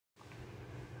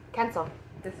Cancer,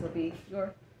 this will be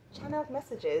your channeled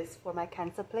messages for my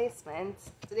Cancer placement.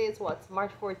 Today is what?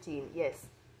 March 14. Yes.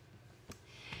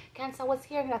 Cancer, I was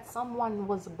hearing that someone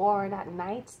was born at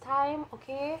night time,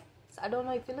 okay? So I don't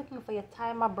know if you're looking for your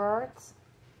time of birth.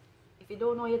 If you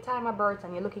don't know your time of birth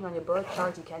and you're looking on your birth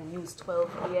chart, you can use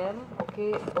 12 p.m.,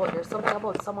 okay? But there's something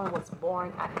about someone was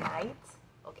born at night,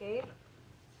 okay?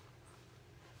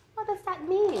 What does that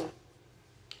mean?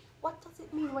 What does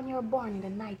it mean when you're born in the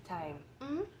nighttime?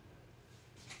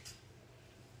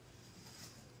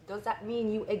 Does that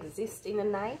mean you exist in the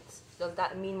night? Does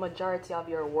that mean majority of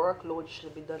your workload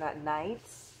should be done at night?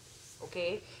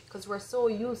 Okay? Because we're so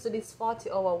used to this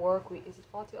 40-hour work week. Is it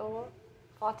 40 hour?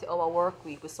 40-hour work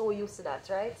week. We're so used to that,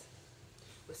 right?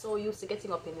 We're so used to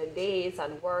getting up in the days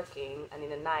and working, and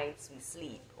in the nights we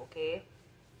sleep, okay?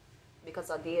 Because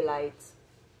of daylight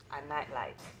and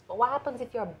nightlight. But what happens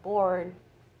if you're born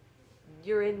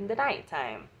during the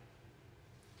nighttime?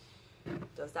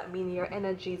 Does that mean your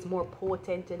energy is more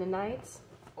potent in the night,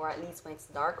 or at least when it's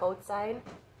dark outside?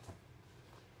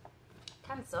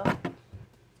 Cancer.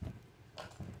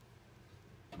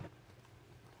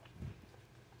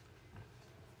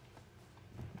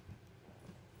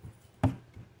 I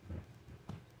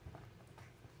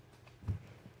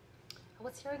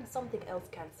was hearing something else,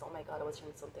 Cancer. Oh my God, I was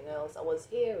hearing something else. I was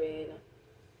hearing...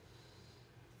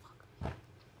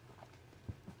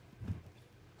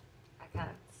 I can't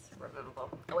remember.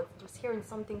 I was just hearing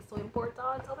something so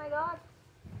important. Oh my God.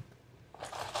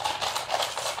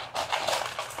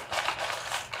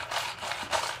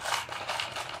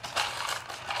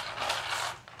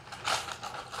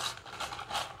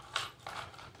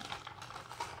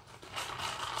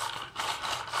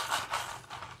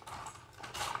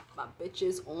 My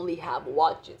bitches only have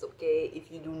watches, okay?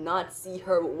 If you do not see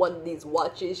her with one of these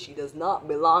watches, she does not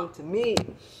belong to me.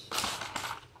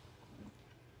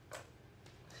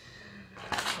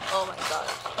 Oh my God.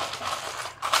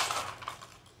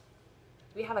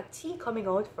 We have a tea coming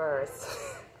out first.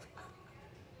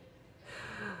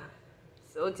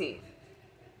 So tea.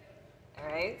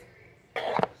 Alright.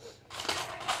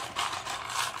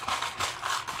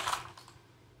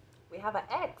 We have an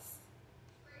X.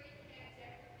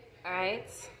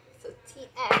 Alright. So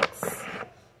TX.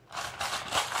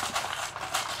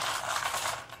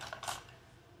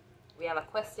 We have a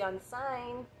question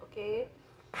sign. Okay.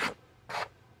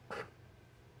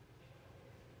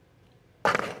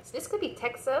 So this could be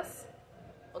Texas,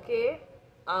 okay?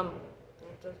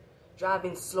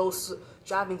 Driving so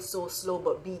slow,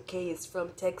 but BK is from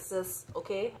Texas,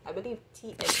 okay? I believe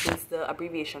TX is the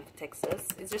abbreviation for Texas.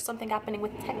 Is there something happening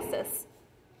with Texas?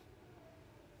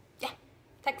 Yeah,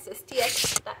 Texas,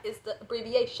 TX, that is the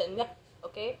abbreviation, yeah,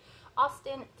 okay?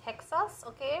 Austin, Texas,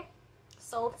 okay?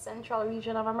 South Central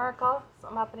region of America,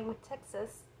 something happening with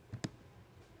Texas.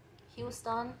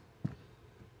 Houston.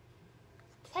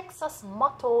 Texas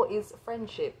motto is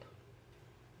friendship.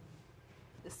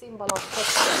 The symbol of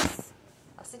Texas.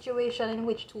 A situation in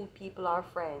which two people are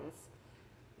friends.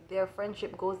 Their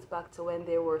friendship goes back to when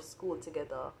they were schooled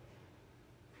together.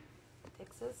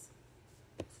 Texas?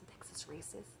 Is Texas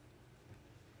racist?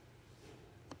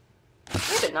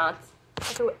 Maybe not.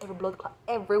 Every blood clot.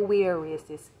 Everywhere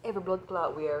racist. Every blood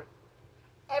clot where.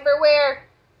 Everywhere.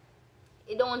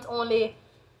 It don't only...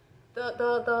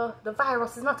 The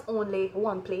virus is not only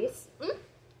one place.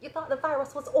 You thought the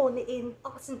virus was only in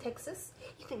Austin, Texas?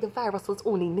 You think the virus was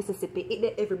only in Mississippi?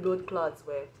 It every blood clots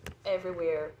were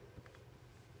everywhere.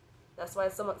 That's why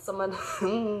someone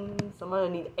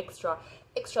need extra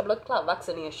blood clot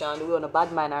vaccination. We on a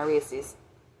bad man and racist.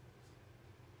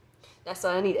 That's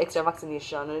why I need extra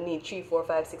vaccination. I need 3, 4,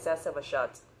 5, 6, and 7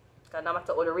 shots. Cause no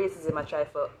matter all the racism I try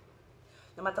for.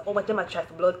 No matter how much them I try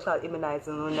for blood clot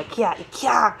immunizing, it can't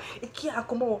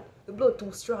come out. The blood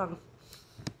too strong.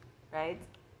 Right?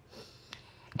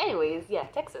 Anyways, yeah,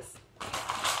 Texas.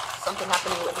 Something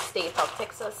happening with the state of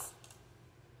Texas.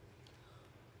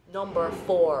 Number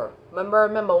 4. Remember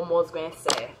what I was going to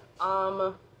say.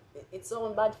 It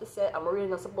sounds bad to say. I'm really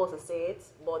not supposed to say it,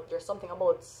 but there's something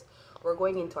about we're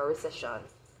going into a recession.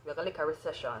 We're gonna like a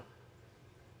recession.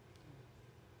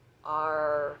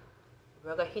 Or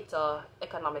we're gonna hit a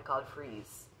economical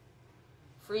freeze.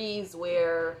 Freeze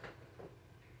where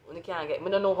we can't get. We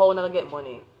don't know how we're gonna get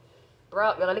money.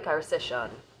 Bro, we're gonna like a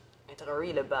recession. It's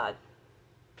really bad.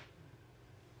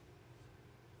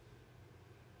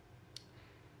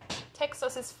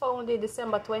 Texas is founded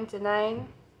December 29.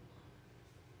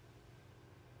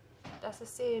 That's the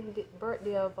same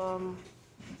birthday of what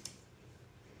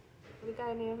the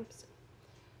guy named?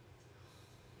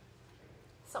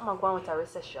 Something going with a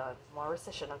recession. More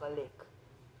recession I gonna lick.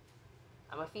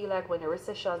 I feel like when the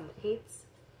recession hits,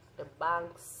 the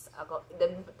banks are go,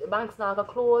 the banks now go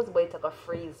close, but it go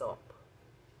freeze up.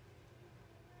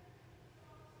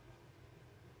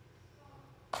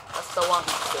 That's the one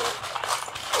today.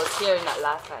 I was hearing that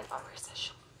last night. Oh,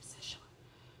 recession.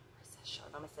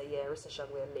 I'm gonna say yeah, recession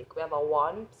will leak. We have a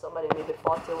 1, somebody maybe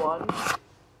 41,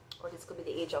 or this could be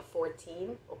the age of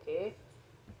 14. Okay.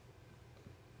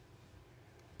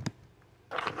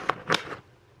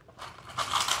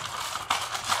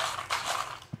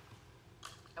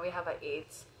 And we have an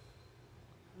 8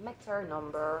 meter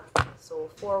number, so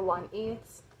 418,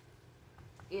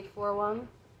 841.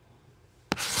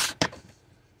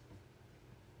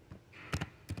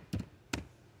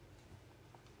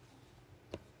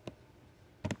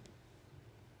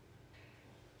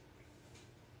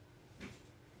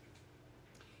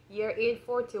 Year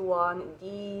 841,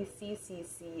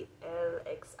 𝒔𝒕𝒐𝒓𝒚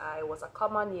was a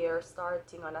common year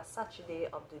starting on a Saturday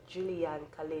of the Julian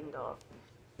calendar.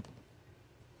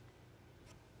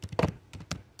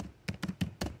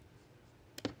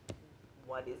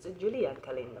 What is the Julian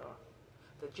calendar?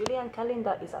 The Julian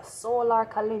calendar is a solar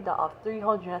calendar of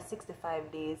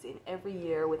 365 days in every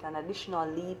year with an additional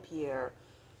leap year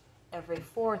every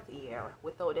 4th year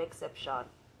without exception.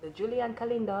 The Julian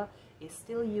calendar is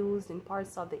still used in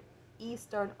parts of the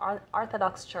Eastern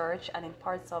Orthodox Church and in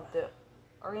parts of the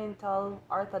Oriental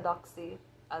Orthodoxy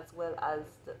as well as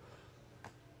the...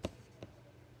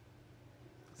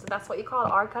 So that's what you call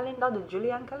our calendar, the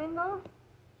Julian calendar?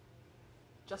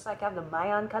 Just like I have the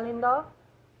Mayan calendar.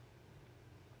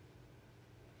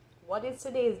 What is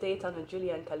today's date on the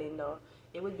Julian calendar?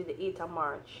 It would be the 8th of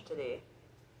March today.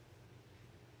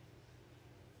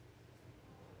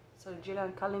 So the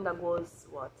Julian calendar goes,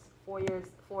 what, 4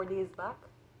 days back?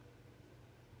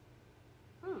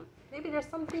 Maybe there's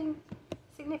something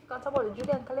significant about the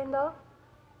Julian calendar.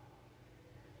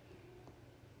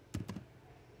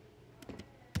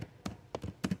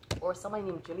 Or somebody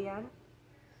named Julian.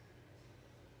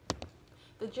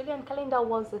 The Julian calendar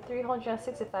was the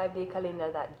 365-day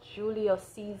calendar that Julius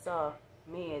Caesar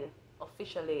made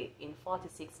officially in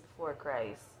 46 before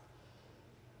Christ.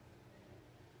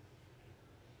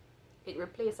 It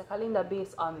replaced a calendar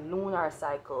based on lunar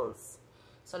cycles.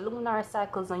 So lunar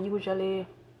cycles are usually,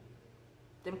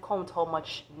 them count how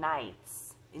much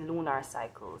nights in lunar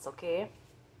cycles, okay?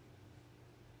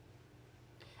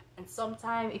 And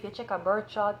sometimes if you check a birth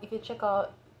chart, if you check a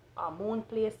moon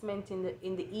placement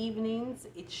in the evenings,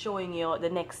 it's showing you the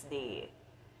next day.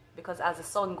 Because as the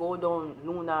sun go down,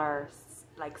 lunar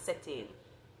like setting.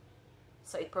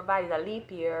 So it provided a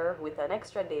leap year with an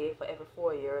extra day for every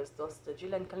 4 years, thus the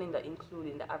Julian calendar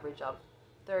including the average of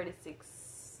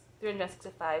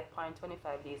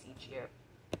 365.25 days each year.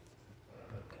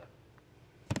 Okay.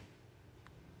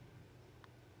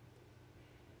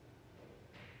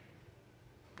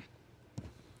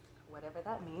 Whatever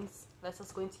that means. Let's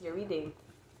just go into your reading.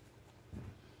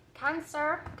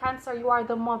 Cancer, you are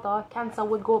the mother. Cancer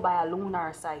would go by a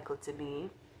lunar cycle to me.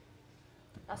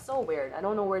 That's so weird. I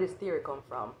don't know where this theory come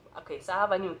from. Okay, so I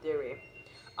have a new theory.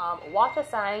 Water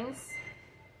signs,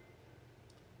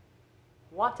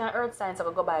 water and earth signs have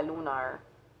to go by lunar.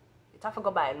 It have to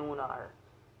go by lunar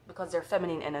because they're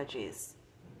feminine energies.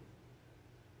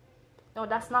 No,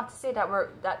 that's not to say that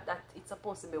that it's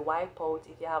supposed to be wiped out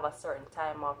if you have a certain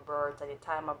time of birth and the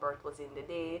time of birth was in the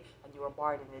day and you were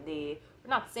born in the day. We're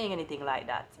not saying anything like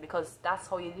that because that's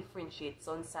how you differentiate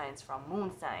sun signs from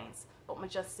moon signs. But we're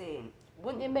just saying,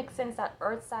 wouldn't it make sense that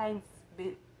earth and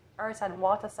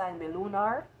water signs be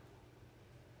lunar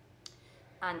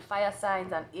and fire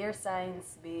signs and air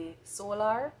signs be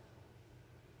solar?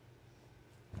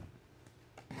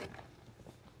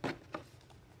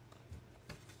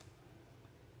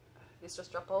 This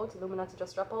just drop out, Illuminati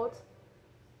just drop out.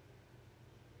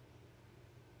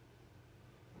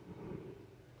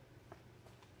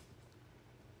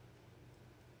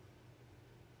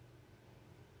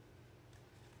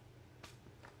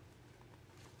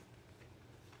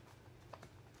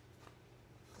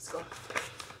 Let's go.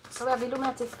 So we have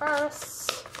Illuminati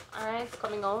first. Alright,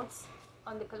 coming out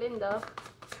on the calendar.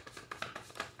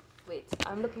 Wait,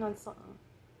 I'm looking on something.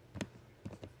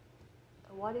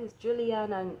 What is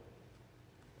Julian and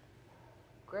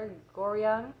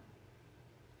Gregorian?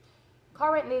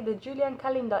 Currently, the Julian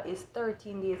calendar is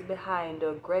 13 days behind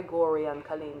the Gregorian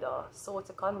calendar. So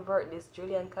to convert this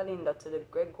Julian calendar to the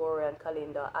Gregorian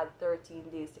calendar, add 13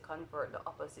 days to convert the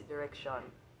opposite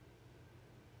direction.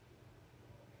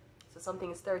 So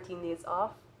something is 13 days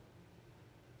off.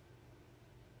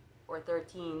 Or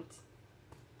 13th.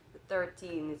 The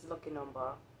 13 is lucky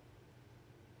number.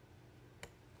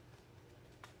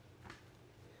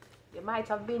 You might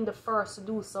have been the first to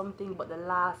do something, but the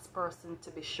last person to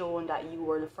be shown that you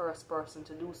were the first person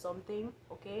to do something,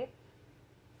 okay?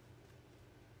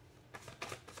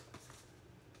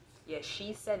 Yeah,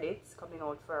 she said it, coming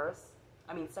out first.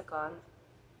 I mean, second.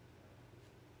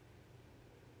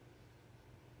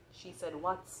 She said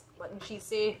what? What did she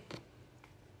say?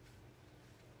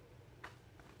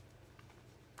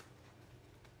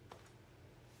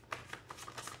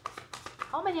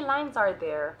 How many lines are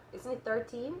there? Isn't it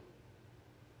 13?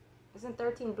 Isn't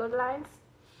 13 bloodlines?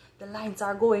 The lines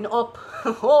are going up.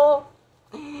 Oh,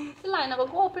 the line are going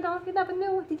to go up. You know, if you never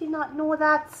knew, did you not know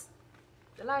that?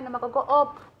 The line are going to go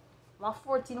up. My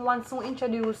 14 ones soon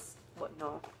introduced. But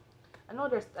no. I know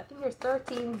I think there's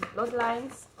 13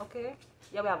 bloodlines. Okay.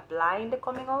 Yeah, we have blind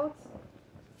coming out.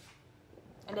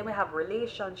 And then we have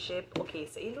relationship. Okay,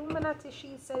 so Illuminati,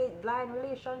 she said it, blind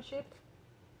relationship.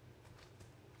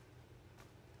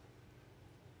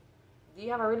 Do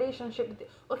you have a relationship with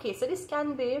okay, so this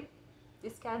can be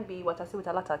what I see with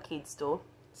a lot of kids too,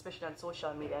 especially on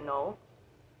social media now.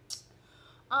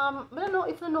 I don't know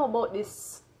if you know about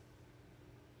this.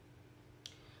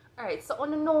 Alright, so I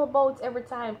want to know about every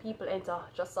time people enter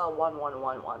just a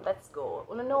 1111. Let's go. I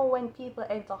want to know when people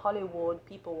enter Hollywood,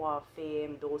 people want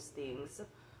fame, those things.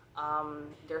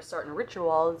 There are certain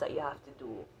rituals that you have to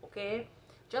do, okay?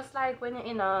 Just like when you're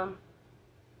in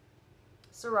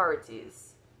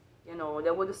sororities. You know, they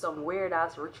would do some weird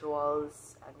ass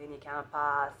rituals and then you can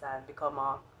pass and become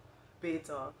a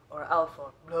beta or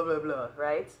alpha, blah blah blah,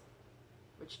 right?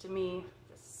 Which to me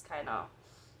just kind of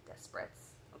desperate,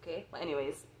 okay? But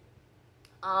anyways,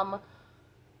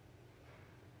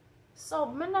 so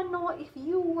I don't know if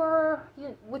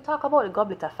we talked about the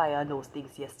goblet of fire and those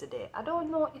things yesterday. I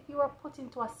don't know if you were put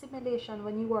into a simulation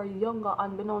when you were younger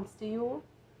unbeknownst to you.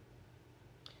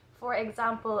 For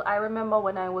example, I remember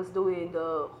when I was doing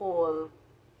the whole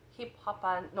hip hop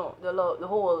and no, the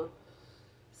whole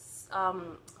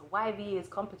𝒏𝒊𝒊𝒂𝒕𝒊𝒐𝒏𝒔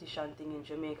competition thing in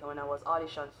Jamaica when I was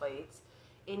auditioned for it.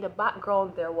 In the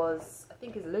background there was, I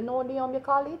think it's linoleum you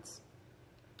call it.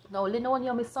 Now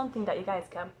linoleum is something that you guys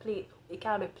can play. It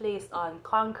can be placed on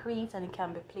concrete and it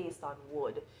can be placed on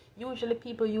wood. Usually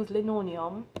people use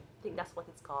linoleum, I think that's what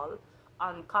it's called,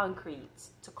 on concrete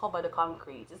to cover the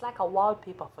concrete. It's like a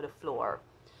wallpaper for the floor.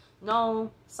 Now,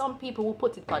 some people will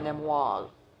put it on them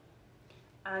wall.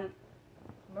 And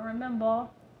I remember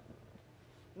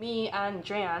me and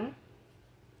Dran,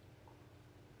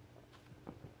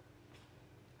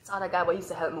 this other guy who used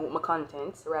to help me with my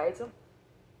content, right?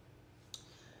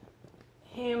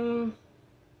 Me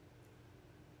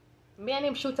and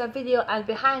him shoot a video and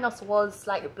behind us was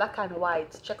like black and white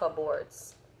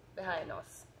checkerboards behind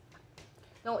us.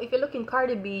 Now, if you're looking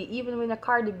Cardi B, even in a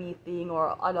Cardi B thing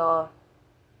or other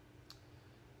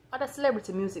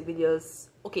celebrity music videos,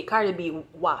 okay, Cardi B,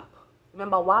 WAP.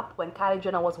 Remember WAP when Kylie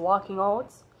Jenner was walking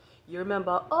out? You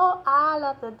remember, oh, I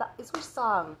love that. It's which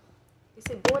song? Is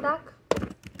it Bodak?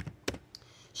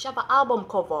 She have an album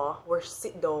cover where she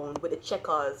sit down with the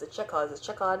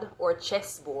checkered or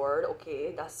chessboard,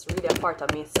 okay? That's really a part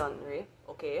of masonry,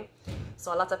 okay?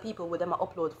 So a lot of people with them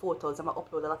upload photos, them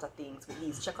upload a lot of things with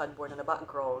these checkered board in the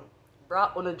background.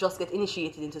 Bruh, when you just get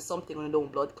initiated into something when you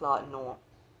don't blood clot, no.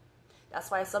 That's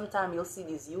why sometimes you'll see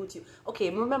these YouTube. Okay,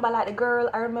 remember like the girl,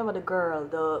 I remember the girl,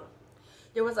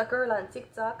 there was a girl on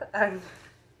TikTok and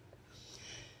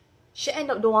she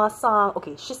ended up doing a song.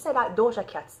 Okay, she said that Doja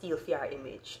Cat steal for her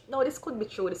image. No, this could be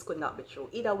true, this could not be true.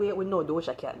 Either way, we know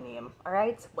Doja Cat name,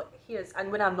 alright? But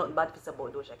and when I'm not bad to say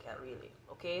about Doja Cat really,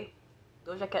 okay?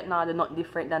 Doja Cat now, they're not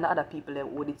different than the other people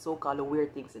who did so-called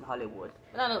weird things in Hollywood.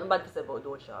 But I'm not bad to say about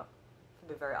Doja, to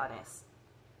be very honest.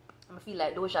 I feel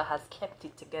like Doja has kept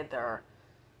it together.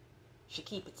 She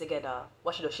keep it together.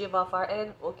 What she do? Shave off her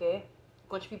head? Okay.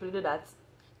 Bunch of people do that.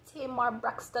 Tamar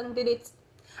Braxton did it.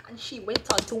 And she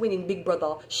went on to winning Big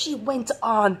Brother. She went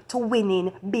on to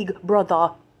winning Big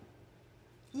Brother.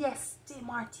 Yes,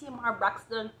 Tamar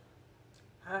Braxton.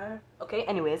 Huh? Okay,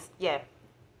 anyways, yeah.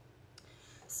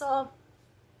 So,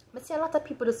 I see a lot of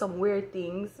people do some weird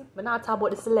things. But not talk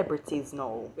about the celebrities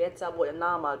now. We talk about the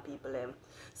normal people.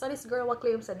 So this girl what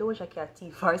claims that Doja Cat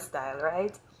T4 style,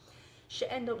 right? She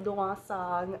ended up doing a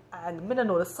song and I don't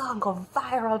know, the song got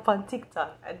viral on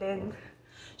TikTok. And then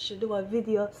she do a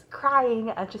video crying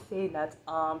and she saying that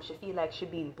she feel like she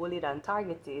being bullied and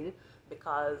targeted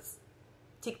because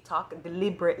TikTok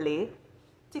deliberately,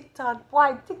 TikTok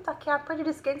can't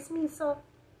prejudice against me, so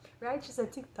right? She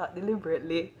said TikTok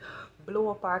deliberately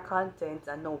blow up her content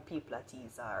and now people are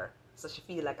tease her. So she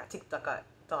feel like a TikToker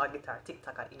target her,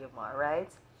 TikToker aim her, right?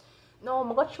 No,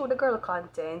 I'm gonna show the girl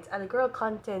content and the girl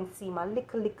content seem a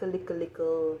little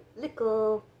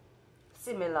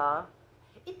similar.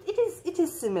 It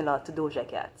is similar to Doja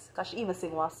Cat, because she even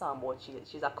sing one song about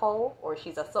she's a cow or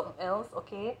she's a something else,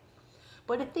 okay?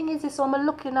 But the thing is, when I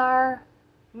look on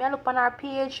her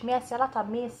page, I see a lot of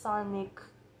Masonic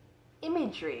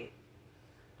imagery.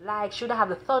 Like, should I have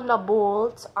the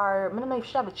thunderbolt, or I don't know if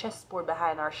she have a chessboard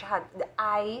behind her. She had the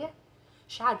eye.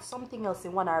 She had something else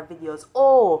in one of her videos.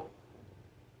 Oh,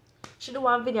 she do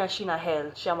one video and she in a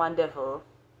hell. She one devil,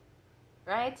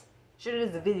 right? She do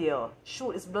this video,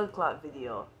 shoot this blood clot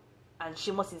video, and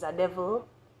she must is a devil,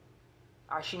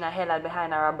 or she in a hell and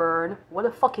behind her a burn. What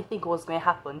the fuck you think was going to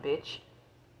happen, bitch?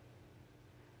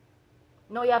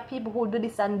 Now you have people who do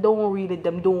this and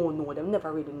them don't know, them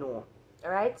never really know,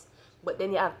 alright? But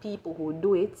then you have people who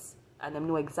do it and them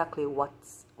know exactly what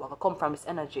will come from this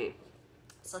energy.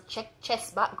 So check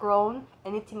chest background,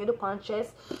 anything you do on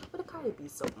chest, but it can't be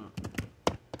something.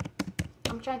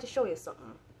 I'm trying to show you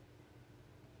something.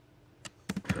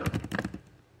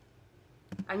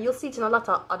 And you'll see it in a lot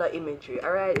of other imagery,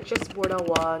 alright? The chessboard is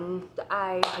one, the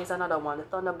eye is another one, the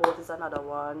thunderbolt is another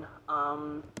one,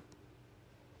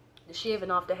 the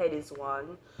shaving off the head is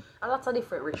one. A lot of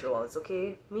different rituals,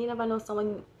 okay? Me never know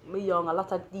someone me young, a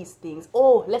lot of these things.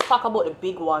 Oh, let's talk about the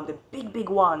big one, the big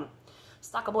one. Let's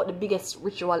talk about the biggest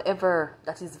ritual ever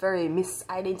that is very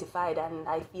misidentified and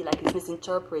I feel like it's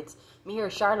misinterpreted. Me hear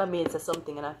Charlemagne say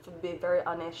something, and I have to be very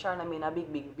honest, Charlemagne a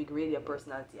big radio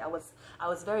personality. I was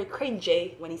very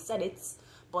cringy when he said it,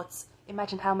 but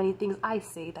imagine how many things I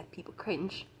say that people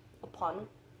cringe upon.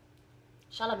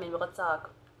 Charlemagne, we're gonna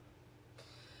talk.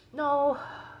 No,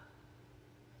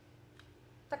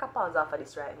 take a pause off of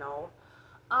this right now.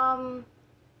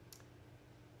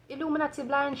 Illuminati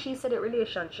blind, she said it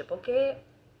relationship, okay?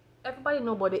 Everybody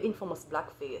know about the infamous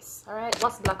blackface, alright?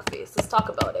 What's blackface? Let's talk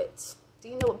about it. Do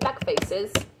you know what blackface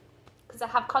is? Because I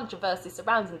have controversy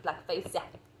surrounding blackface, yeah.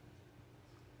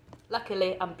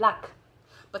 Luckily, I'm black.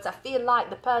 But I feel like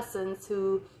the persons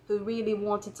who really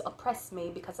wanted to oppress me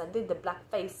because I did the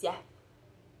blackface, yeah,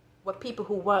 were people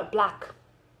who weren't black.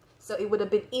 So it would have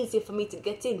been easier for me to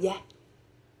get in, yeah.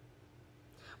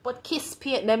 But kiss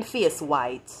paint them face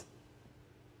white.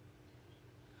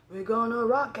 We're gonna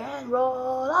rock and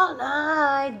roll all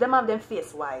night. Them have them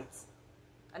face white.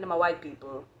 And them are white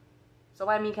people. So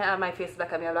why me can't have my face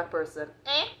black and me a black person?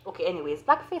 Okay, anyways.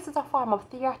 Blackface is a form of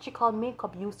theatrical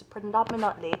makeup used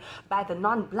predominantly by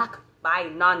non-black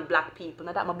people.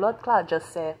 Now that my blood clot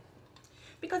just said.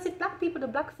 Because if black people do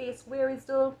blackface,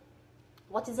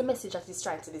 what is the message that he's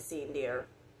trying to be saying there?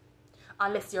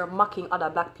 Unless you're mocking other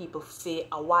black people, say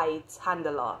a white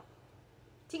handler.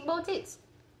 Think about it.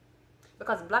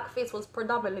 Because blackface was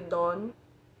predominantly done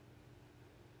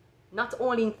not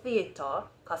only in theater,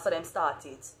 because some of them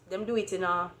started. Them do it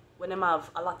when them have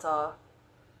a lot of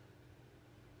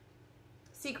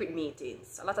secret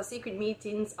meetings. A lot of secret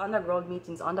meetings,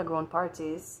 underground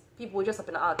parties. People were just up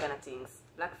in all kind of things.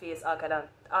 Blackface, all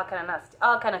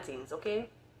kind of things, okay?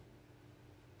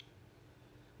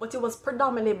 But it was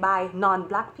predominantly by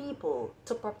non-black people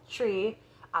to portray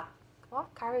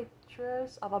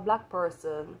characters of a black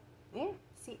person.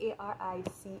 C-A-R-I-C-A-T-U-R-E.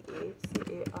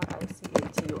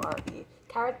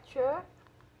 Character,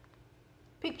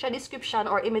 picture, description,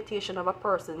 or imitation of a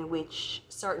person in which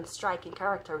certain striking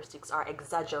characteristics are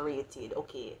exaggerated.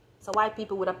 Okay, so white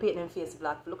people would have painted their face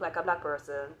black, look like a black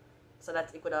person, so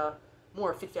that it could have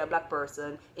more fit for a black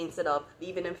person instead of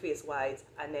leaving them face white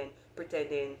and then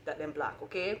pretending that they're black.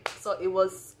 Okay, so it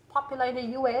was popular in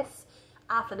the US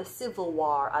after the Civil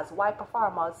War as white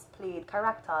performers played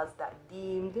characters that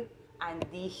deemed and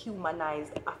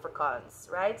dehumanized Africans,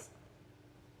 right?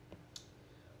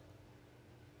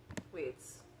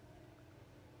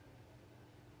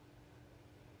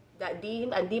 That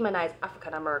deemed and demonized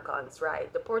African Americans,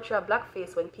 right? The portrait of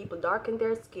blackface when people darkened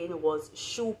their skin was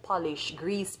shoe polish,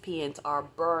 grease paint, or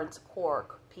burnt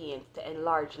cork paint to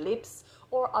enlarge lips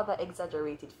or other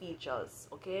exaggerated features,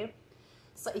 okay?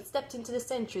 So it stepped into the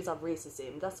centuries of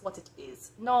racism. That's what it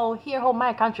is. Now, hear how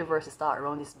my controversy started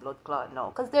around this blood clot now.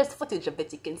 Because there's footage of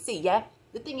it you can see, yeah?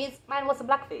 The thing is, mine was a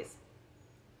blackface.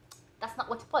 That's not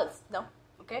what it was, no?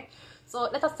 Okay? So,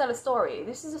 let us tell a story.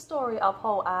 This is a story of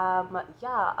how,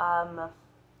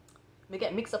 me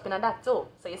get mixed up in that too.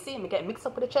 So, you see, me get mixed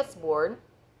up with the chessboard.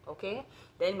 Okay?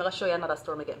 Then, I'm going to show you another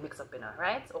story me get mixed up in,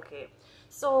 right? Okay.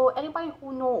 So, anybody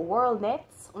who know WorldNet?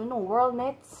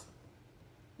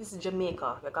 This is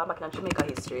Jamaica. We're going back in Jamaica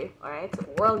history, alright?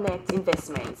 WorldNet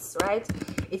Investments, right?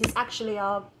 It is actually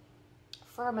a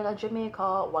firm in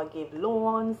Jamaica what give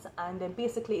loans, and then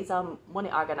basically it's a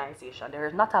money organization.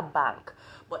 They're not a bank,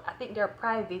 but I think they're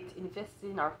private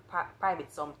investing or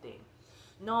private something.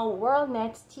 Now,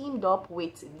 WorldNet teamed up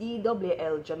with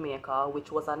DWL Jamaica,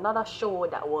 which was another show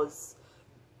that was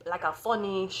like a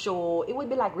funny show. It would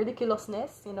be like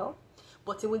ridiculousness, you know,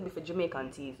 but it would be for Jamaican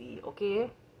TV,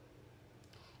 okay?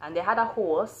 And they had a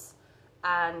host,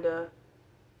 and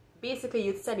basically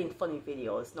you'd send in funny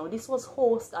videos. Now, this was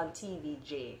host on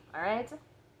TVJ, all right,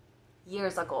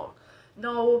 years ago.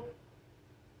 Now,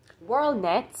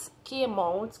 WorldNet came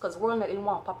out, because WorldNet didn't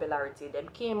want popularity, them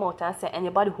came out and said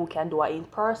anybody who can do an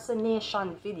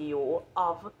impersonation video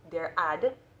of their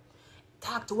ad,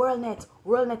 talk to WorldNet.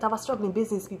 WorldNet have a struggling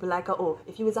business, people like, oh,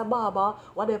 if you was a barber,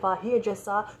 whatever,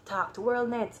 hairdresser, talk to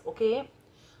WorldNet, okay?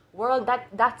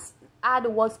 That ad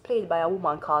was played by a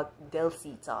woman called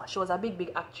𝒔𝒕𝒐𝒓𝒚. She was a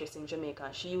big actress in Jamaica.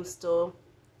 She used to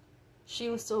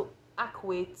act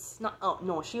with,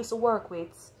 she used to work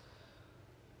with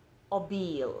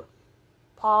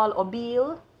Paul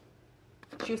Obeil.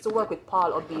 She used to work with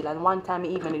Paul Obeil, and one time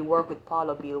he even did work with Paul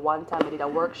Obeil. One time I did a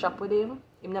workshop with him.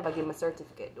 He never gave me a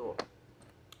certificate though,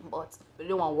 but we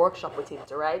did one workshop with him,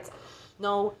 right?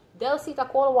 Now,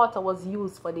 𝒔𝒕𝒐𝒓𝒂𝒕𝒊𝒂𝒕🊕 was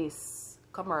used for this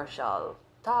commercial.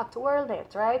 Talk to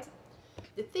WorldNet, right?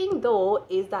 The thing though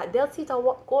is that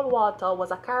𝒔𝒕𝒐𝒓𝒂𝒕𝒊𝒂𝒕𝒊𝒐𝒏𝒔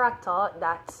was a character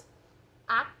that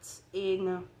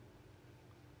in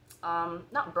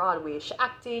not Broadway, she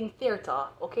acted in theater,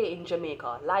 okay, in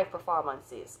Jamaica, live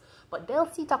performances. But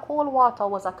𝒔𝒕𝒐𝒓𝒂𝒕𝒊𝒂𝒕𝒊𝒂𝒕𝒊𝒂𝒕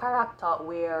was a character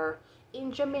where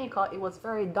in Jamaica it was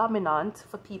very dominant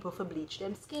for people to bleach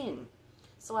them skin.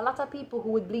 So a lot of people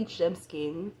who would bleach them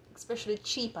skin, especially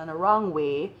cheap and the wrong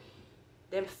way,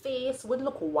 their face would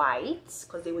look white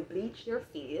because they would bleach their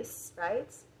face,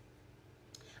 right?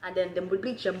 And then they would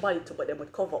bleach their body too, but they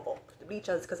would cover up. The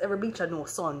bleachers, because every bleacher knows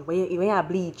sun. When you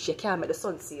bleach, you can't make the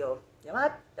sun see you. You know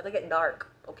what? It'll get dark,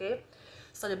 okay?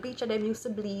 So the bleacher them used to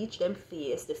bleach them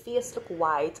face. The face look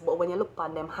white, but when you look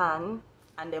on them hand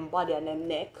and them body and them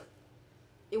neck,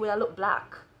 it would look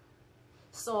black.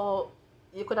 So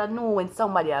you could have known when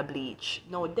somebody had bleach.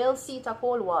 Now,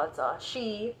 �𝒕𝒐𝒓𝒂𝒕𝒊𝒂𝒕𝒊𝒂𝒕𝒊𝒂𝒕,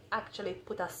 she actually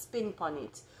put a spin on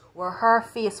it, where her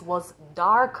face was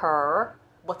darker,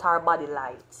 but her body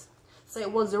light. So it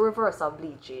was the reverse of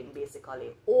bleaching,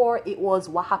 basically. Or it was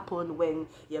what happened when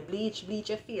you bleach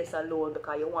your face alone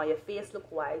because you want your face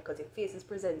look white, because your face is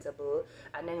presentable.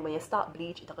 And then when you start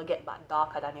bleach, it will get back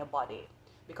darker than your body.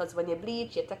 Because when you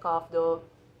bleach, you take off the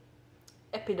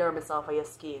epidermis of your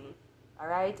skin.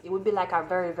 Alright? It would be like a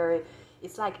very,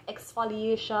 it's like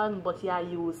exfoliation, but you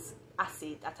use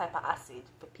acid, a type of acid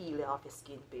to peel off your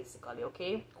skin, basically.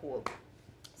 Okay? Cool.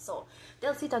 So,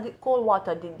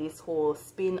 �𝒕𝒐𝒓𝒂𝒕𝒊𝒂𝒕𝒊𝒂𝒕 did this whole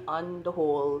spin on the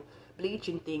whole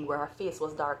bleaching thing where her face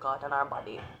was darker than her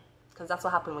body. Because that's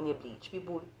what happened when you bleach.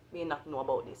 People may not know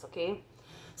about this, okay?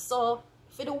 So,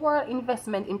 for the World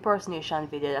Investment impersonation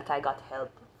video that I got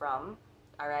help from,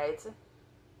 alright?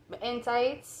 I enter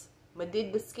it, I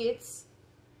did the skits,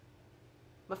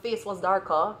 my face was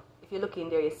darker. If you look in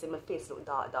there, you see my face look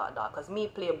dark. Because me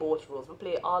play both roles. I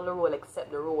play all the role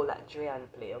except the role that Drean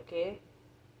play, okay?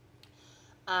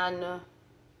 And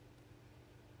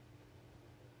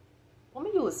what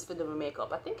me use for the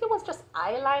makeup? I think it was just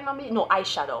eyeliner. No,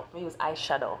 eyeshadow. Me use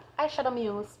eyeshadow. Eyeshadow me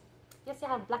use. Yes, you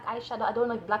have black eyeshadow. I don't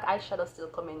know if black eyeshadow still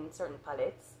come in certain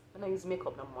palettes. I don't use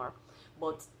makeup no more.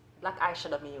 But black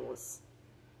eyeshadow me use.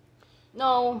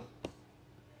 No.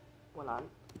 Hold on.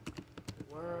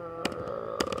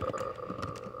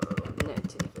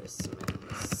 WorldNet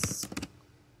investments.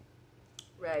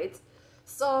 Right.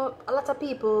 So a lot of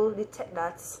people detect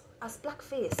that as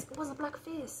blackface. It was a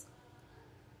blackface.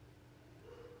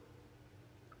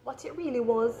 What it really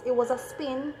was, it was a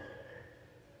spin.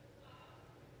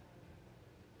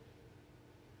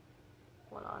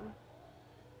 Hold on.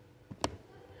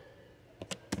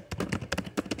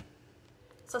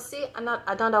 So see,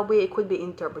 another way it could be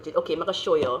interpreted. Okay, I'm gonna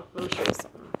show you. Let me show you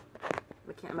something.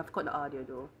 I'm gonna cut the audio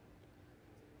though.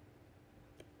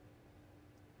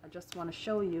 I just want to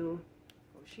show you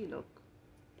how she look.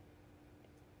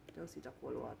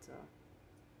 �𝒕𝒐𝒓𝒂𝒕𝒊𝒂𝒕𝒊𝒂𝒕𝒊𝒂𝒕𝒊𝒂𝒕.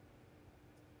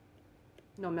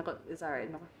 No, it's alright.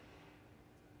 No.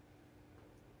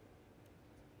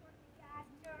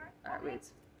 Alright,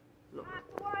 wait. Look.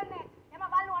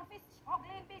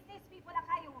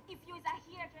 If you is a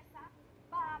hairdresser,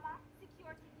 barber,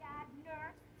 security guard,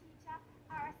 nurse, teacher,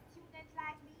 or a student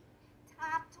like me,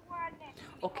 talk to WorldNet.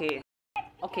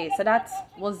 Okay, so that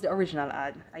was the original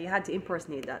ad. You had to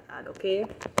impersonate that ad, okay?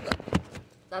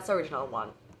 That's the original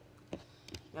one.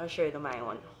 I'll show you the my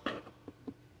one.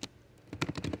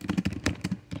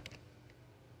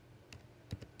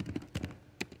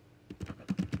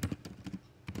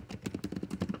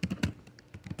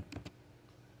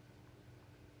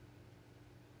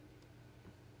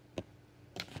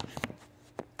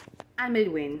 And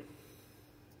midwin.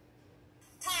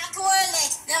 Talk to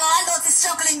WorldNet.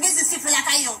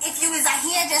 If you is a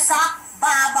hairdresser,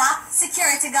 barber,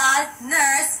 security guard,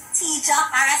 nurse, teacher,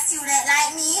 or a student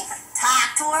like me,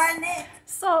 talk to her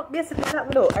next. So basically that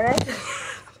below, alright?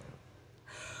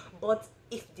 But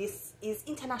if this is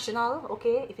international,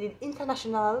 okay, if it is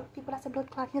international, people that say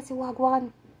blood clot, you see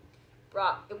wagwan.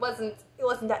 Bruh, it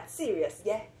wasn't that serious,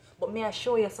 yeah? But may I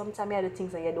show you sometimes the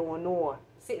things that you don't know.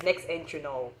 See, next entry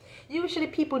now. Usually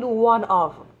people do one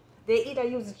of. They either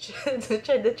use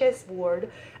the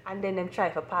chessboard and then them try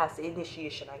to pass the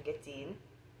initiation and get in.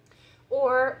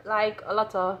 Or like a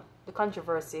lot of the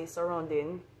controversy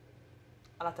surrounding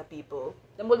a lot of people.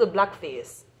 Them will do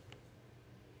blackface.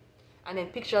 And then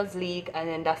pictures leak and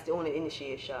then that's the only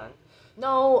initiation.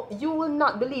 Now, you will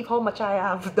not believe how much I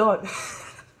have done.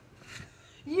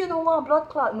 You know what, blood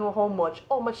clot know how much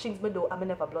things me do. I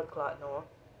never blood clot no.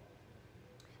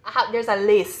 There's a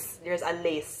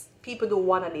lace. People do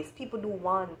one of these. People do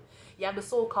one. You have the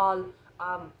so-called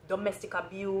domestic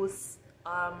abuse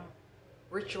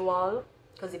ritual.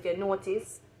 Because if you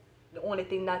notice, the only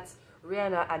thing that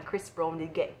Rihanna and Chris Brown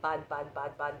did get bad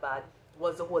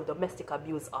was the whole domestic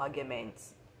abuse argument.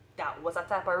 That was a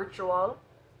type of ritual.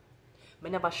 I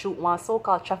never shoot one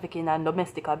so-called trafficking and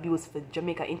domestic abuse for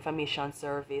Jamaica Information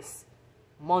Service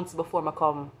months before I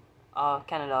come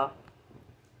Canada.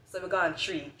 So we're going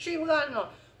three. We're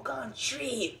going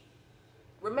three.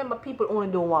 Remember, people only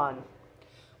do one.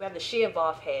 We have the shave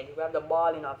off head. We have the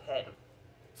balling off head.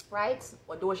 Right?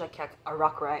 Or Doja Cat a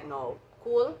rock right now.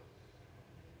 Cool?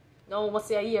 Now,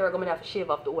 almost a year ago, I have to shave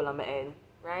off the whole of my head.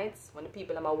 Right? When the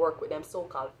people in my work with them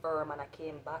so-called firm and I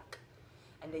came back.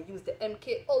 And they used the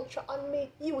MK Ultra on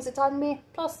me. Use it on me.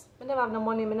 Plus, I never have no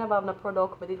money. I never have no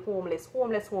product. I did homeless. I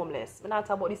not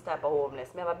talk about this type of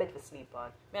homeless. I have a bed to sleep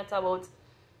on. I talk about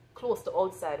close to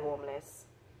outside homeless.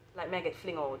 Like I get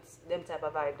fling out. Them type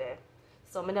of vibe there.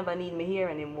 So I never need me here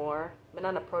anymore. I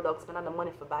not no products. I not no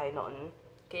money for buying nothing.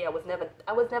 Okay, I was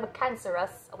never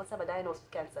cancerous. I was never diagnosed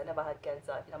with cancer. I never had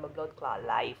cancer in my blood clot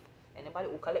life. Anybody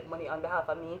who collect money on behalf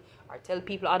of me or tell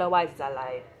people otherwise is a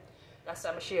lie. That's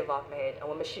why I shave off my head. And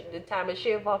when the time I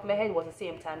shave off my head was the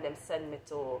same time them send me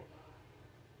to...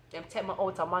 Them take me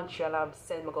out of Montreal and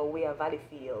send me go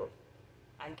𝒂𝒊𝒕𝒊𝒂𝒕𝒊𝒐𝒏𝒔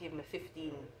and give me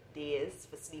 15 days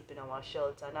for sleeping in one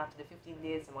shelter. And after the 15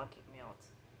 days, they want to kick me out.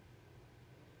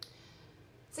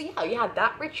 So yeah, you have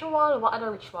that ritual. What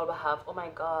other ritual we have? Oh my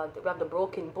god. We have the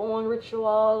broken bone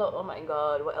ritual. Oh my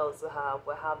god. What else we have?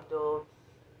 We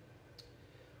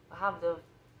have the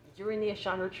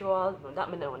urination ritual. No, that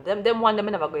me know. Them one them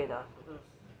never going there.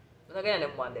 I'm not going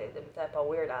them one day. Them type of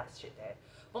weird ass shit there.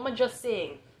 But I'm just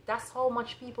saying, that's how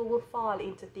much people will fall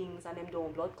into things and them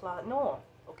don't blood clot. No.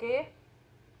 Okay?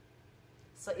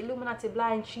 So Illuminati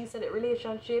blind, she said that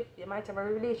relationship, you might have a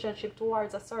relationship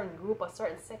towards a certain group, a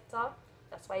certain sector.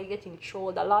 That's why you're getting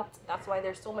trolled a lot. That's why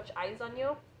there's so much eyes on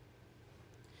you.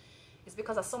 It's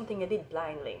because of something you did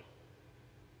blindly.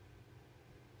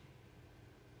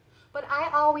 But I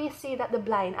always say that the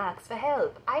blind ask for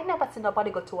help. I never see nobody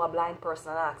go to a blind person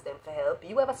and ask them for help.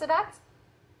 You ever see that?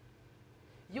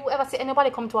 You ever see anybody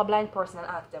come to a blind person and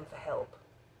ask them for help?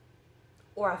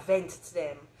 Or vent to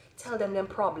them? Tell them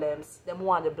problems. Them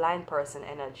want the blind person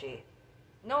energy.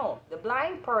 No, the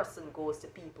blind person goes to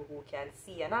people who can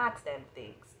see and ask them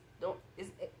things.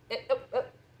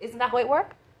 Isn't that how it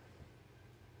works?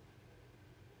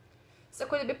 So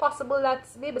could it be possible that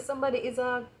maybe somebody is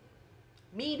a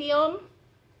medium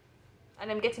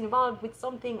and I'm getting involved with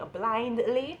something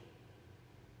blindly?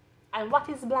 And what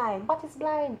is blind? What is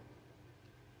blind?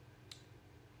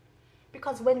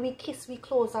 Because when we kiss, we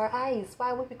close our eyes.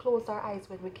 Why would we close our eyes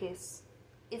when we kiss?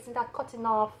 Isn't that cutting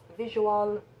off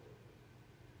visual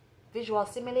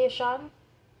simulation?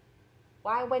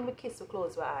 Why when we kiss, we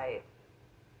close our eye?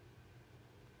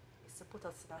 It's to put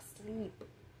us in a sleep.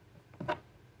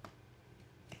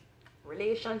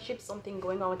 Relationship, something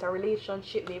going on with a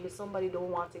relationship. Maybe somebody don't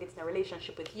want to get in a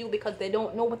relationship with you because they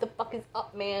don't know what the fuck is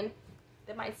up, man.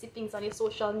 They might see things on your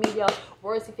social media.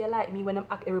 Worse if you like me when I'm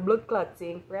at every blood clot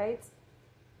thing, right?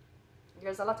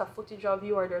 There's a lot of footage of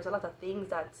you, or there's a lot of things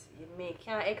that you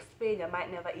can't explain. You might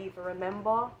never even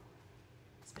remember.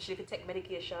 Especially if you take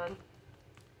medication. If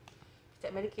you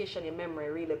take medication, your memory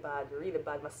really bad.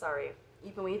 I'm sorry.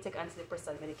 Even when you take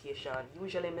antidepressant medication,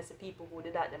 usually I see people who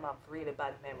do that, them have really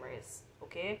bad memories.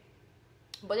 Okay?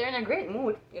 But they're in a great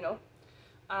mood, you know.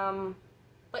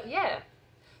 But yeah.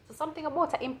 So something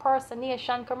about an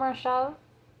impersonation commercial.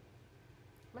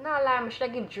 I'm not lying, I should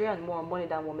have give Dre more money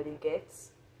than what he gets.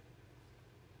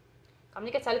 I'm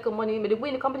gonna get a little money, but they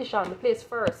win the competition, the place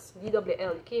first,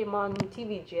 𝒂𝒊𝒕𝒊𝒂𝒕𝒊𝒐𝒏𝒔 came on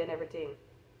TVG and everything.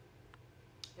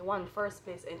 He won first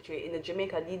place entry in the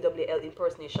Jamaica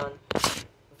𝒂𝒊𝒕𝒊𝒂𝒕𝒊𝒐𝒏𝒔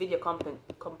video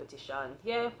competition.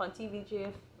 Yeah, on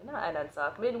TVJ. No, I don't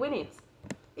talk. I win it.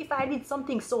 If I did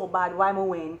something so bad, why am I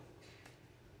win?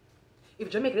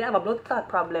 If Jamaica have a blood clot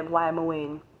problem, why am I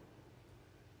win?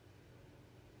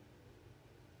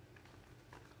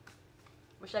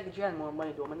 Wish I could drain more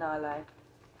money though, I'm not lie.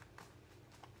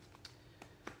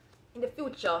 In the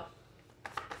future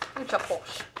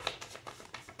push,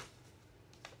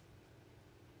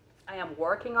 I am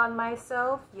working on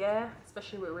myself, yeah,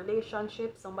 especially with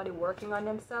relationships, somebody working on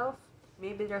themselves.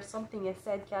 Maybe there's something you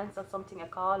said, Cancer, something you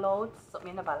call out, something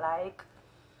you never like,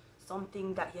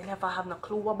 something that you never have no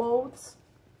clue about,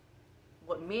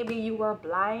 but maybe you were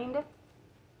blind.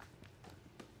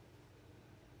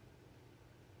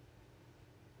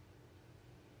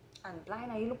 And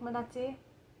blind, are you looking at it?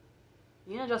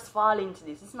 You don't just fall into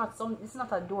this. It's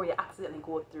not a door you accidentally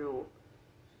go through.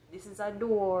 This is a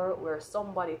door where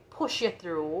somebody push you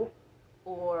through,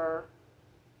 or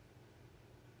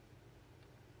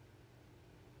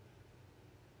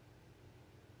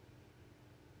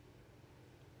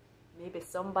maybe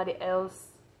somebody else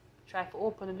try to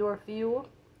open the door for you.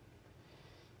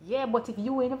 Yeah, but if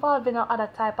you involved in other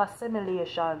type of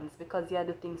simulations, because you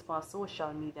do things for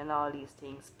social media and all these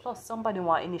things, plus somebody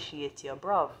want to initiate you,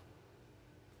 bruv.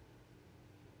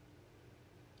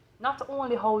 Not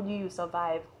only how do you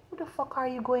survive, who the fuck are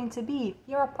you going to be?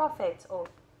 You're a prophet. Oh,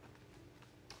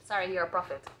 sorry, you're a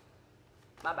prophet.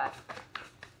 My bad.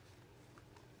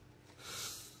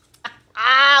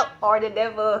 Ah, or the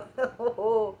devil.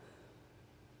 But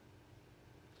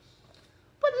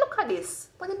look at this.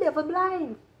 But the devil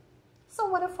blind. So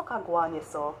what the fuck I go on you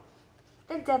so?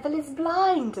 The devil is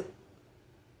blind.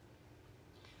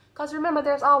 Because remember,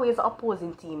 there's always an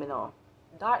opposing team, you know.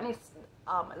 Darkness,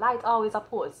 light always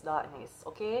opposes darkness,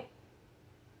 okay?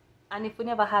 And if we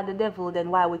never had the devil,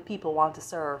 then why would people want to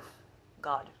serve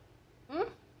God?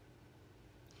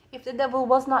 If the devil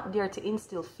was not there to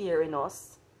instill fear in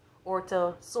us, or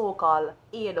to so-called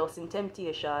aid us in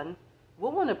temptation, we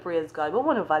want to praise God, we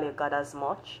want to value God as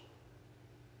much.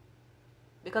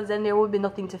 Because then there would be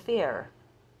nothing to fear.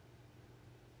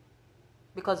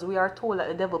 Because we are told that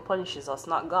the devil punishes us,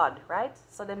 not God, right?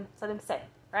 So them say,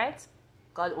 right?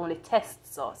 God only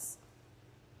tests us.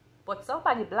 But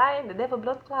somebody blind, the devil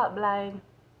blood clot blind,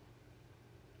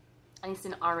 and it's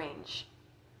in orange.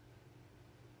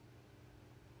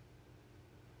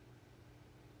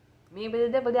 Maybe the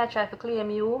devil there try to claim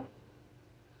you,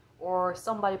 or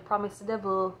somebody promised the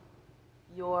devil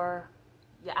your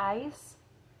eyes,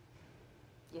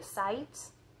 your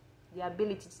sight, the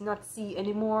ability to not see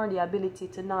anymore, the ability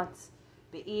to not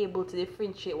be able to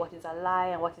differentiate what is a lie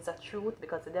and what is a truth,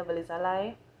 because the devil is a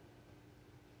lie.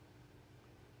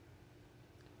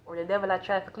 Or the devil that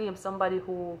tries to claim somebody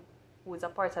who is a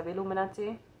part of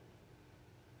Illuminati.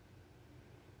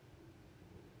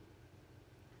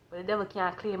 But the devil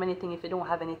can't claim anything if you don't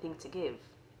have anything to give.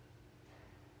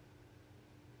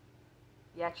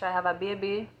 You try to have a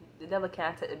baby, the devil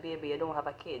can't take the baby, you don't have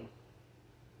a kid.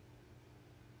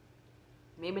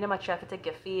 Maybe they might try to take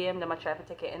your fame, they might try to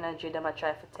take your energy, they might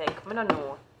try to take, I don't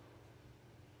know.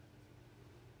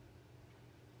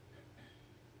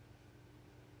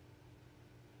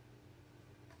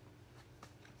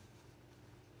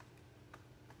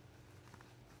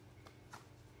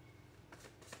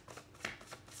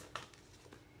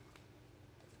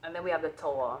 And then we have the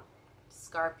Tower,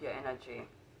 Scorpio energy.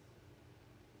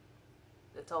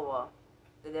 The Tower,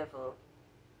 the devil.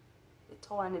 The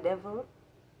Tower and the devil.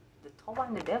 The Tower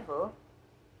and the devil.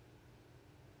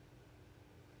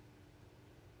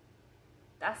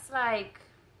 That's like,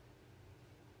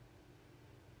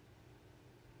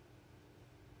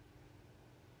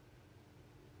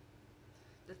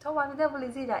 the Tower and the devil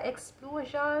is either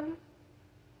explosion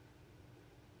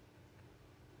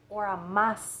or a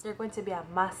mass. There's going to be a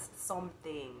mass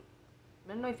something. I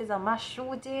don't know if it's a mass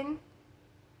shooting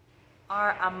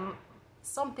or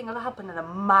something will happen in a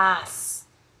mass.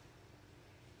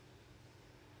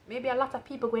 Maybe a lot of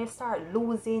people going to start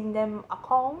losing them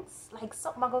accounts. Like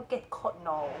something going to get cut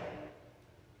now.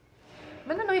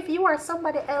 I don't know if you or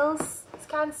somebody else is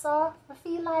Cancer. I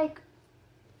feel like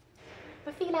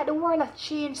the world has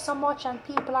changed so much and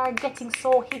people are getting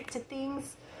so hip to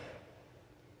things.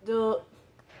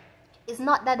 It's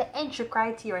not that the entry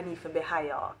criteria needs to be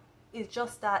higher. It's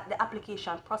just that the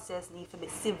application process needs to be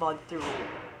sieved through.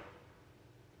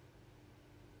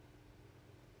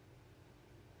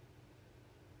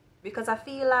 Because I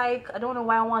feel like, I don't know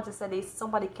why I want to say this,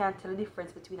 somebody can't tell the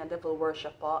difference between a devil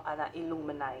worshipper and an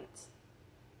Illuminite.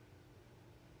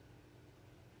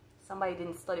 Somebody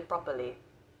didn't study properly.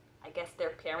 I guess their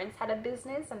parents had a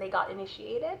business and they got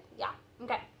initiated. Yeah,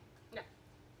 okay. Yeah.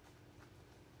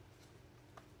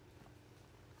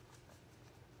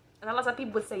 And a lot of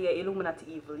people say, yeah, Illuminati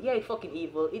evil. Yeah, it's fucking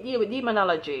evil. It deal with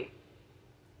demonology.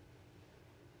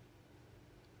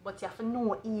 But you have to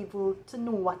know evil to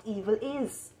know what evil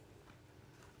is.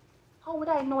 How would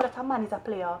I know that a man is a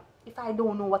player if I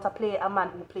don't know what a man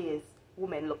who plays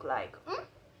women look like?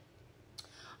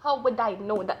 How would I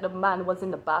know that the man was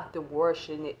in the bathroom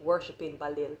worshipping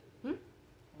Balil?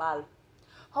 Bal.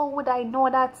 How would I know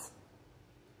that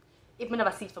if I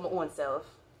never see it for my own self?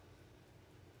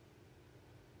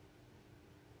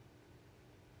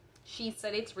 She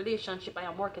said it's relationship I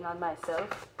am working on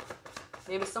myself.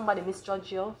 Maybe somebody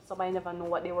misjudged you. Somebody never know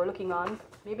what they were looking on.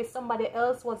 Maybe somebody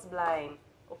else was blind.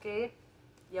 Okay?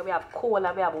 Yeah, we have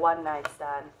cola, we have one night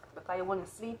stand. Because you want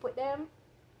to sleep with them.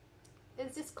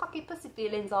 It's just cocky pussy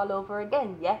feelings all over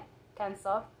again. Yeah?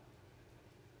 Cancer.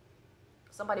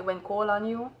 Somebody went cold on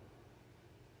you.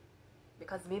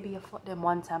 Because maybe you fucked them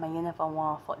one time and you never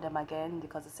want to fuck them again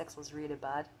because the sex was really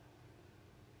bad.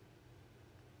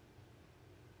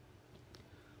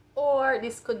 Or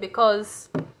this could be because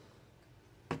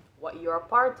what you're a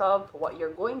part of, what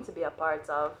you're going to be a part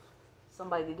of,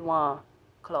 somebody did want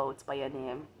clouds by your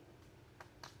name.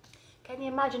 Can you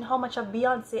imagine how much of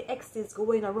Beyonce exes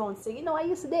going around saying, you know, I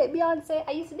used to date Beyonce,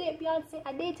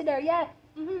 I dated her, yeah.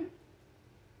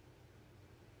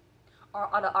 Or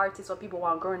other artists or people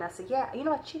want to go and say, yeah, you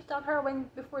know, I cheated on her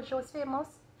before she was famous.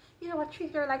 You know, I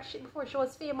treated her like shit before she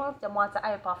was famous. They want to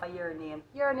hype off of your name.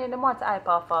 Your name, they want to hype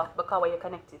off of because what you're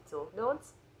connected to. Don't?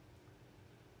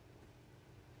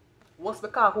 What's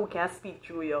because who can speak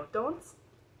through you? Don't?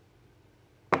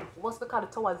 What's because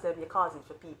the towards them you're causing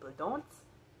for people? Don't?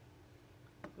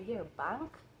 We hear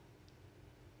bank.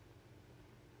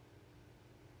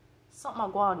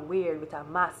 Something going weird with a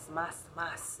mass.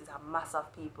 It's a mass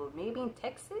of people. Maybe in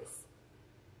Texas?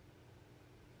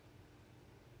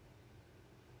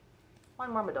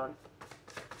 One more, we're done.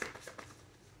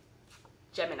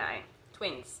 Gemini.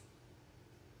 Twins.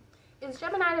 Is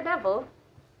Gemini the devil?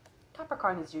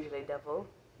 Capricorn is usually devil.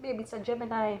 Maybe it's a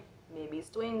Gemini. Maybe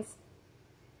it's twins.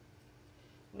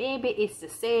 Maybe it's the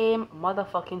same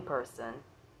motherfucking person.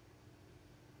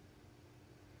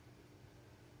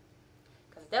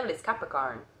 Because devil is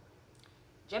Capricorn.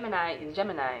 Gemini is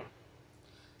Gemini.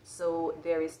 So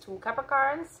there is two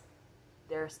Capricorns.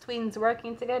 There's twins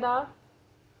working together.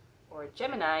 Or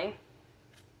Gemini.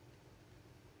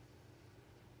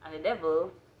 And the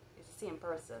devil is the same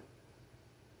person.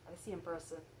 Are the same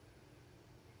person.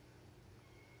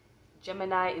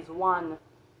 Gemini is one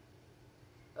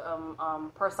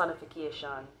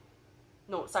personification.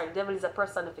 No, sorry, the devil is a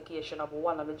personification of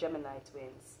one of the Gemini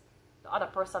twins. The other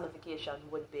personification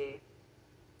would be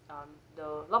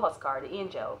the Lover's card, the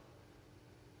angel.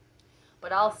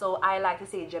 But also, I like to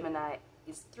say Gemini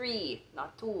is 3,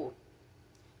 not 2.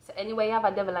 So anyway, you have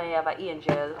a devil and you have an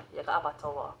angel, you can have a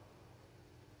tower.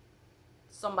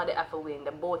 Somebody have to win. They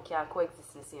both can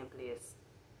coexist in the same place.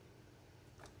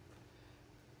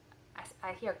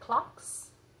 I hear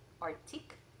clocks or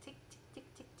tick, tick, tick, tick,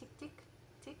 tick, tick, tick,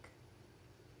 tick.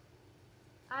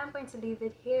 I'm going to leave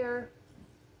it here.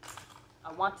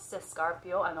 I want to say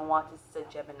Scorpio and I want to say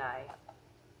Gemini.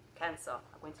 Cancer.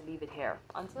 I'm going to leave it here.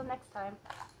 Until next time.